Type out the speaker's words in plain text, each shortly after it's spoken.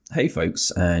Hey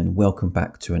folks, and welcome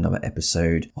back to another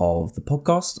episode of the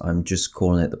podcast. I'm just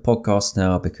calling it the podcast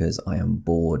now because I am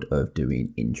bored of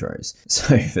doing intros.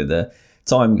 So for the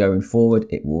time going forward,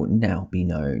 it will now be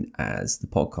known as the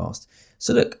podcast.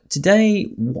 So look, today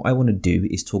what I want to do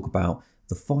is talk about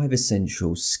the 5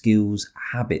 essential skills,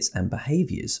 habits, and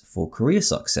behaviors for career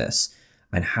success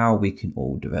and how we can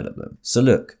all develop them. So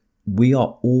look, we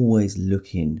are always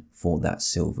looking for that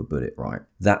silver bullet, right?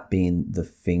 That being the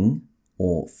thing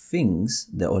or things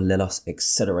that will let us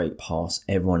accelerate past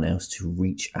everyone else to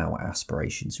reach our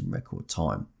aspirations in record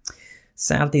time.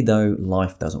 Sadly though,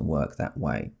 life doesn't work that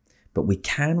way, but we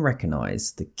can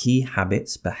recognize the key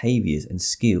habits, behaviors, and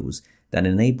skills that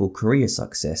enable career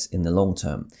success in the long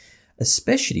term,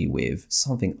 especially with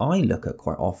something I look at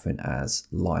quite often as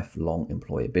lifelong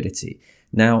employability.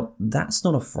 Now, that's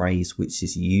not a phrase which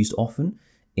is used often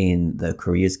in the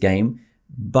careers game,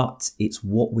 but it's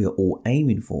what we're all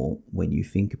aiming for when you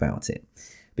think about it,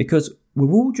 because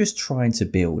we're all just trying to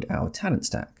build our talent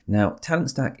stack. Now, talent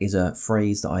stack is a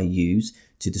phrase that I use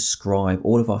to describe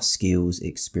all of our skills,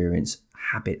 experience,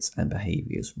 habits, and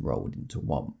behaviors rolled into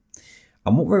one.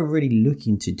 And what we're really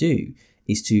looking to do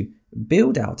is to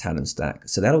build our talent stack,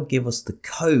 so that'll give us the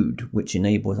code which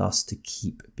enables us to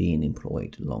keep being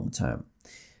employed long term.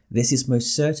 This is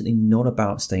most certainly not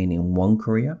about staying in one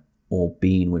career or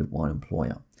being with one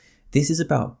employer. This is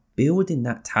about building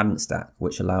that talent stack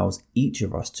which allows each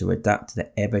of us to adapt to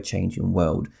the ever-changing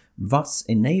world, thus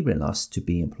enabling us to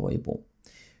be employable.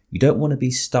 You don't want to be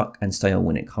stuck and stale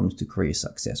when it comes to career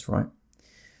success, right?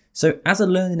 So as a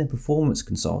learning and performance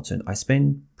consultant, I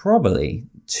spend probably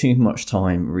too much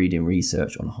time reading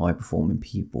research on high-performing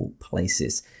people,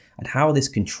 places, and how this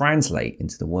can translate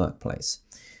into the workplace.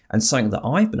 And something that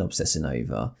I've been obsessing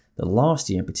over the last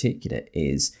year in particular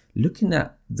is looking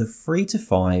at the 3 to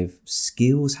 5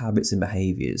 skills, habits, and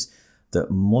behaviors that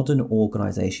modern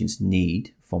organizations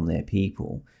need from their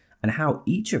people, and how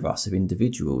each of us as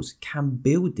individuals can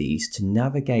build these to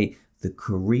navigate the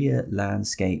career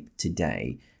landscape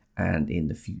today and in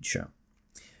the future.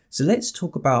 So let's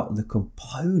talk about the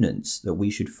components that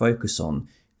we should focus on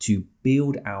to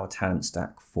build our talent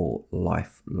stack for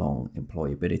lifelong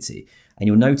employability. And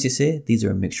you'll notice here, these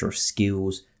are a mixture of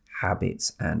skills,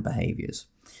 habits, and behaviors.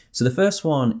 So the first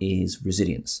one is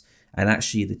resilience. And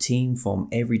actually the team from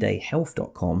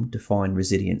everydayhealth.com define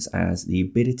resilience as the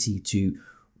ability to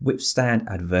withstand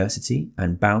adversity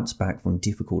and bounce back from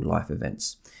difficult life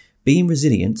events. Being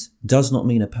resilient does not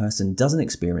mean a person doesn't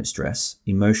experience stress,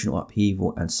 emotional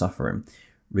upheaval, and suffering.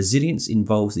 Resilience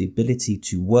involves the ability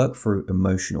to work through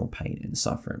emotional pain and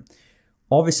suffering.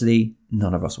 Obviously,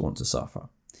 none of us want to suffer.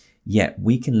 Yet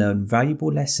we can learn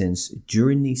valuable lessons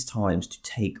during these times to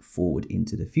take forward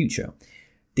into the future.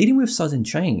 Dealing with sudden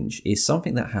change is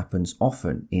something that happens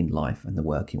often in life and the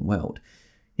working world.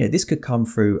 This could come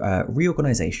through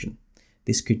reorganization.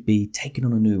 This could be taking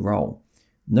on a new role.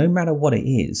 No matter what it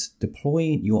is,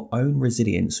 deploying your own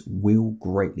resilience will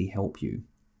greatly help you.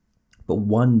 But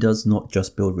one does not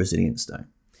just build resilience though.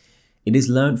 It is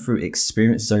learned through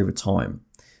experiences over time.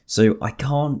 So I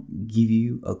can't give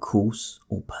you a course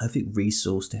or perfect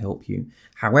resource to help you.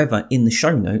 However, in the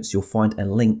show notes, you'll find a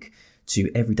link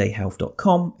to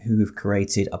everydayhealth.com, who have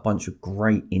created a bunch of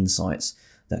great insights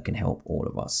that can help all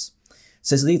of us.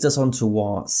 So this leads us on to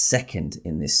our second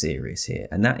in this series here,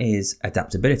 and that is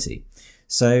adaptability.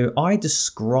 So I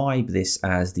describe this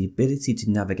as the ability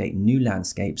to navigate new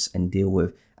landscapes and deal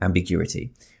with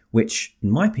ambiguity, which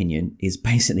in my opinion is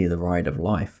basically the ride of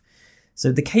life.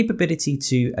 So the capability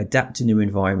to adapt to new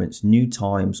environments, new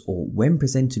times, or when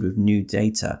presented with new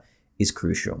data is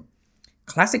crucial.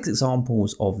 Classic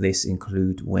examples of this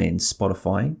include when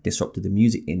Spotify disrupted the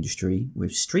music industry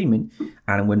with streaming,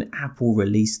 and when Apple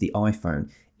released the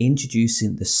iPhone,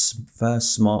 introducing the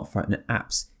first smartphone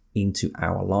apps into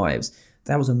our lives.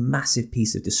 That was a massive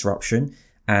piece of disruption,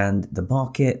 and the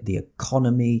market, the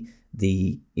economy,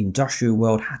 the industrial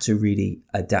world had to really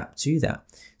adapt to that.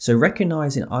 So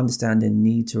recognizing and understanding the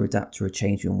need to adapt to a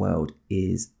changing world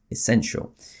is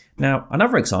essential. Now,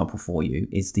 another example for you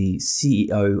is the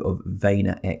CEO of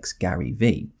VaynerX, Gary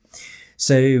Vee.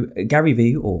 So Gary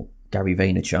Vee, or Gary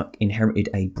Vaynerchuk, inherited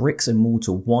a bricks and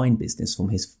mortar wine business from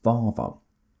his father.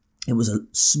 It was a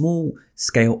small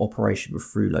scale operation with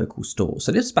 3 local stores.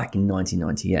 So this was back in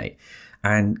 1998.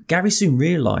 And Gary soon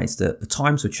realized that the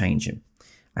times were changing.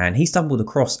 And he stumbled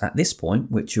across, at this point,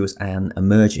 which was an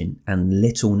emerging and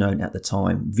little known at the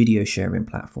time video sharing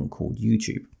platform called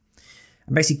YouTube.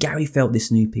 And basically, Gary felt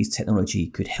this new piece of technology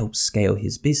could help scale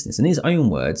his business. In his own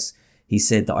words, he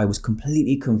said that I was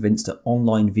completely convinced that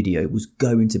online video was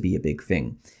going to be a big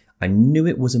thing. I knew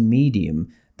it was a medium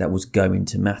that was going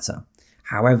to matter.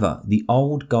 However, the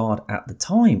old guard at the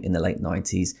time in the late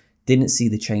 90s didn't see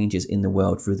the changes in the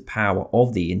world through the power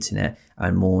of the internet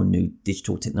and more new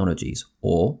digital technologies,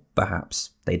 or perhaps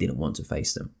they didn't want to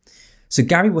face them. So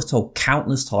Gary was told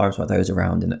countless times by those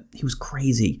around him that he was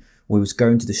crazy or he was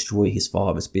going to destroy his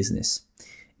father's business.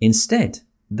 Instead,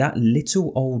 that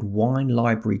little old wine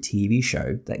library TV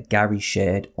show that Gary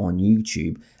shared on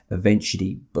YouTube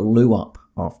eventually blew up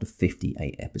after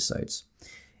 58 episodes.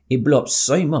 It blew up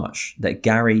so much that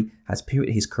Gary has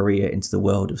pivoted his career into the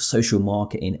world of social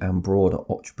marketing and broader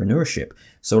entrepreneurship.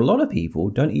 So a lot of people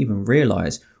don't even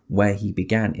realize where he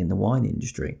began in the wine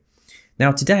industry.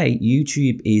 Now today,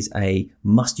 YouTube is a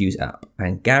must-use app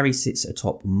and Gary sits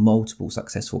atop multiple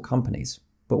successful companies.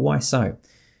 But why so?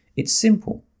 It's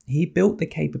simple. He built the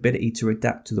capability to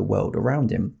adapt to the world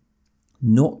around him,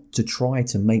 not to try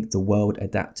to make the world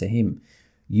adapt to him.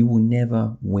 You will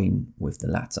never win with the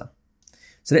latter.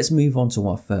 So let's move on to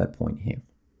our third point here.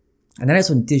 And that is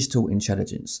on digital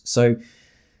intelligence. So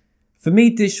for me,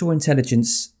 digital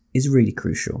intelligence is really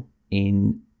crucial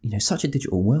in such a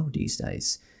digital world these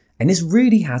days. And this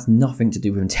really has nothing to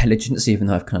do with intelligence, even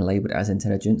though I've kind of labeled it as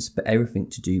intelligence, but everything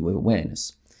to do with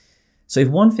awareness. So if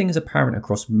one thing is apparent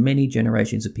across many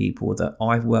generations of people that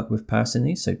I've worked with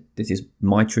personally, so this is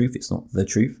my truth, it's not the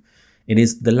truth, it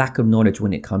is the lack of knowledge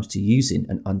when it comes to using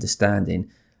and understanding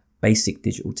basic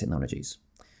digital technologies.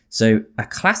 So a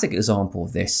classic example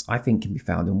of this, I think, can be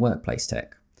found in workplace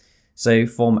tech. So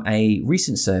from a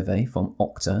recent survey from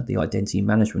Okta, the identity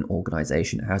management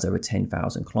organization that has over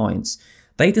 10,000 clients,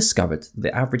 they discovered that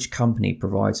the average company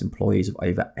provides employees with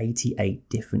over 88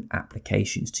 different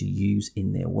applications to use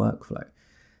in their workflow.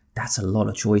 That's a lot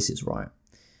of choices, right?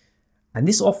 And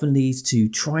this often leads to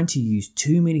trying to use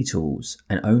too many tools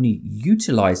and only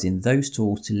utilizing those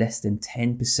tools to less than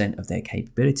 10% of their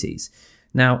capabilities.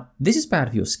 Now, this is bad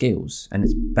for your skills and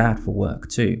it's bad for work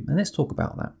too. And let's talk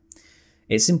about that.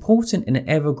 It's important in an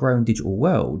ever-growing digital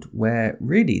world where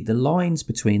really the lines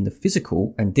between the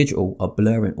physical and digital are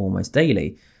blurring almost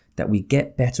daily, that we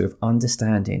get better at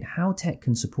understanding how tech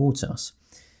can support us.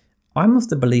 I'm of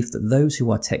the belief that those who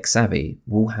are tech savvy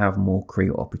will have more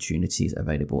career opportunities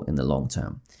available in the long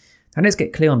term. Now let's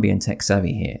get clear on being tech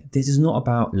savvy here. This is not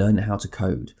about learning how to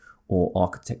code or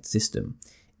architect a system.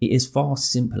 It is far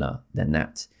simpler than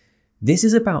that. This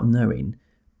is about knowing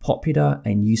popular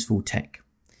and useful tech.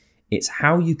 It's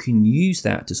how you can use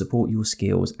that to support your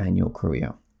skills and your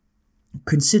career.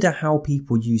 Consider how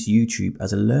people use YouTube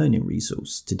as a learning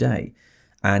resource today,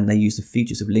 and they use the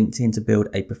features of LinkedIn to build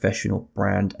a professional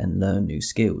brand and learn new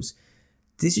skills.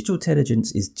 Digital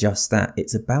intelligence is just that.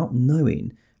 It's about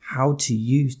knowing how to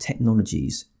use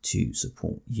technologies to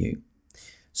support you.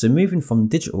 So moving from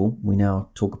digital, we now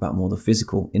talk about more the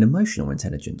physical in emotional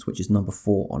intelligence, which is number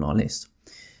 4 on our list.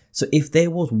 So if there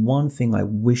was one thing I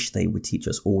wish they would teach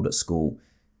us all at school,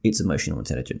 it's emotional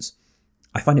intelligence.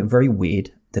 I find it very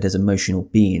weird that as emotional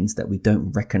beings that we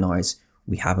don't recognize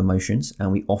we have emotions,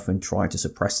 and we often try to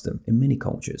suppress them in many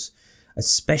cultures,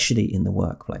 especially in the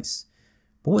workplace.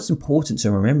 But what's important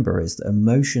to remember is that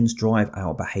emotions drive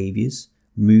our behaviors,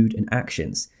 mood, and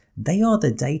actions. They are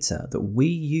the data that we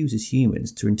use as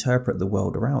humans to interpret the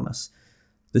world around us.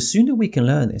 The sooner we can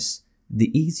learn this,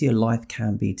 the easier life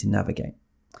can be to navigate.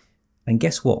 And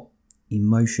guess what?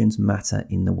 Emotions matter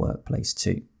in the workplace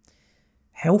too.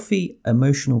 Healthy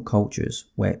emotional cultures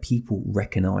where people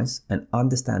recognize and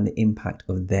understand the impact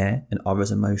of their and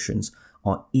others' emotions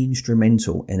are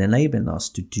instrumental in enabling us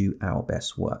to do our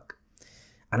best work.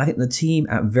 And I think the team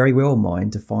at Very Well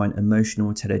Mind define emotional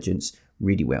intelligence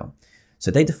really well.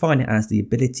 So they define it as the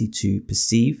ability to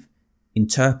perceive,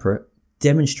 interpret,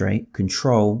 demonstrate,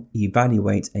 control,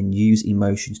 evaluate, and use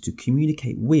emotions to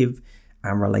communicate with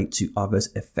and relate to others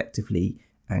effectively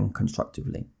and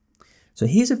constructively. So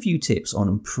here's a few tips on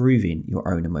improving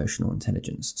your own emotional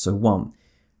intelligence. So 1,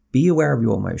 be aware of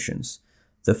your emotions.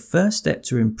 The first step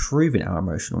to improving our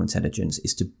emotional intelligence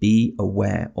is to be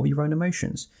aware of your own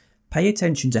emotions. Pay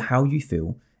attention to how you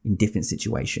feel in different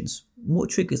situations. What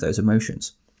triggers those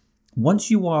emotions?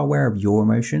 Once you are aware of your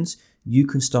emotions, you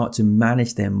can start to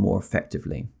manage them more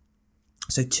effectively.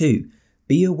 So 2,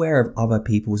 be aware of other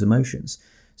people's emotions.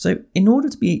 So in order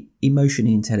to be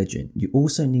emotionally intelligent, you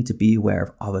also need to be aware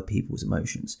of other people's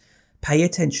emotions. Pay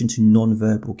attention to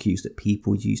non-verbal cues that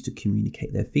people use to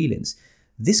communicate their feelings.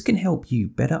 This can help you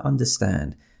better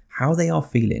understand how they are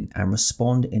feeling and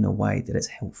respond in a way that is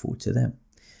helpful to them.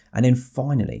 And then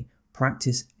finally,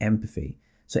 practice empathy.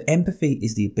 So empathy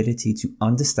is the ability to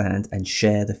understand and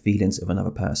share the feelings of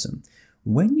another person.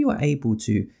 When you are able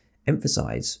to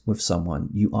emphasize with someone,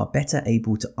 you are better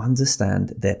able to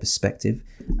understand their perspective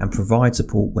and provide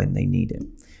support when they need it.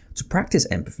 To practice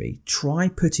empathy, try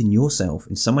putting yourself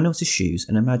in someone else's shoes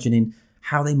and imagining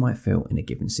how they might feel in a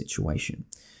given situation.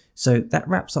 So that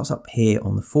wraps us up here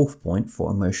on the fourth point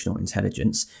for emotional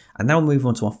intelligence. And now we'll move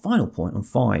on to our final point on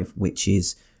 5, which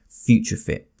is future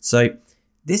fit. So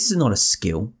this is not a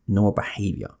skill nor a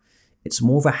behavior. It's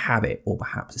more of a habit or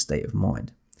perhaps a state of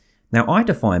mind. Now, I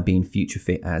define being future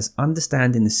fit as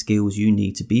understanding the skills you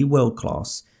need to be world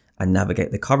class and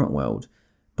navigate the current world,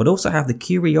 but also have the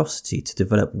curiosity to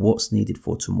develop what's needed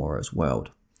for tomorrow's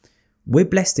world. We're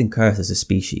blessed and cursed as a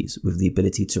species with the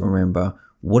ability to remember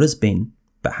what has been,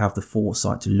 but have the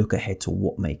foresight to look ahead to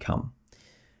what may come.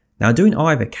 Now, doing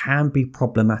either can be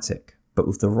problematic, but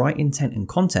with the right intent and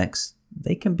context,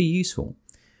 they can be useful.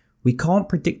 We can't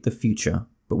predict the future,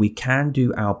 but we can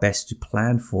do our best to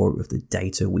plan for it with the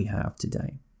data we have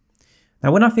today.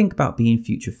 Now, when I think about being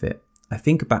future fit, I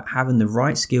think about having the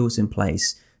right skills in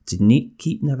place to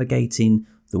keep navigating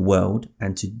the world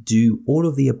and to do all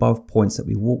of the above points that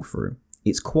we walk through.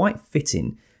 It's quite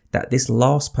fitting that this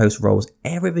last post rolls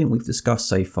everything we've discussed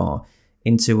so far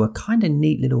into a kind of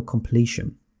neat little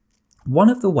completion. One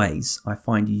of the ways I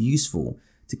find useful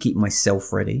to keep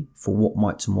myself ready for what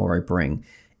might tomorrow bring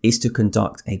is to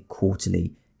conduct a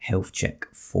quarterly health check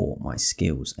for my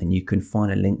skills. And you can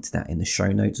find a link to that in the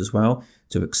show notes as well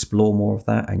to explore more of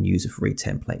that and use a free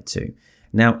template too.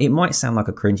 Now, it might sound like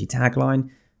a cringy tagline,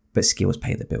 but skills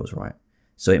pay the bills, right?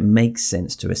 So it makes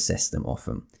sense to assess them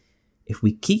often. If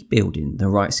we keep building the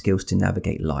right skills to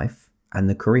navigate life and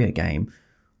the career game,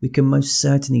 we can most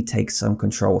certainly take some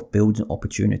control of building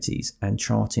opportunities and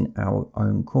charting our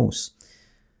own course.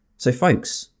 So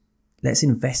folks, let's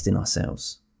invest in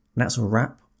ourselves. And that's a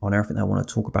wrap on everything I want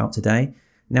to talk about today.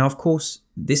 Now, of course,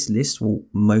 this list will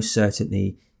most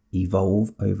certainly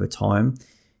evolve over time.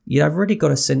 Yet I've already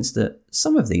got a sense that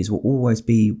some of these will always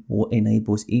be what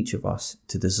enables each of us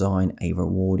to design a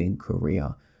rewarding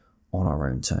career on our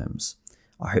own terms.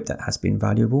 I hope that has been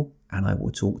valuable, and I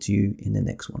will talk to you in the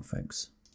next one, folks.